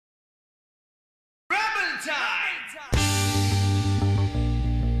Hi,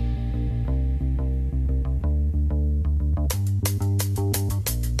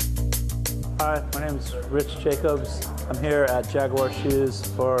 my name is Rich Jacobs. I'm here at Jaguar Shoes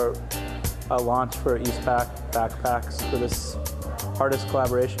for a launch for EastPak backpacks for this artist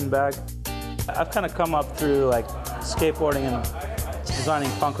collaboration bag. I've kind of come up through like skateboarding and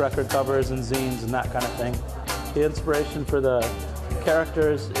designing punk record covers and zines and that kind of thing. The inspiration for the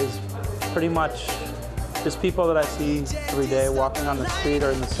characters is pretty much just people that I see every day walking on the street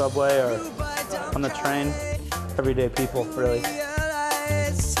or in the subway or on the train. Everyday people, really.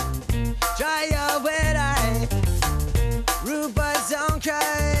 Dry your wet eye. Rude boy, don't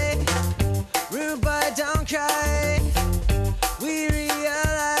cry. Rude boy, don't cry. We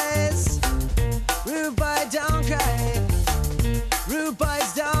realize. Rude boy, don't cry. Rude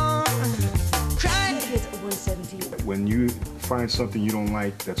boys don't cry. When you find something you don't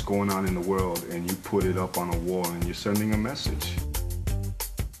like that's going on in the world and you put it up on a wall and you're sending a message.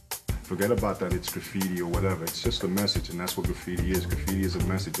 Forget about that it's graffiti or whatever. It's just a message, and that's what graffiti is. Graffiti is a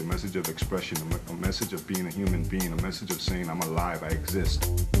message of expression, a message of being a human being, a message of saying I'm alive, I exist.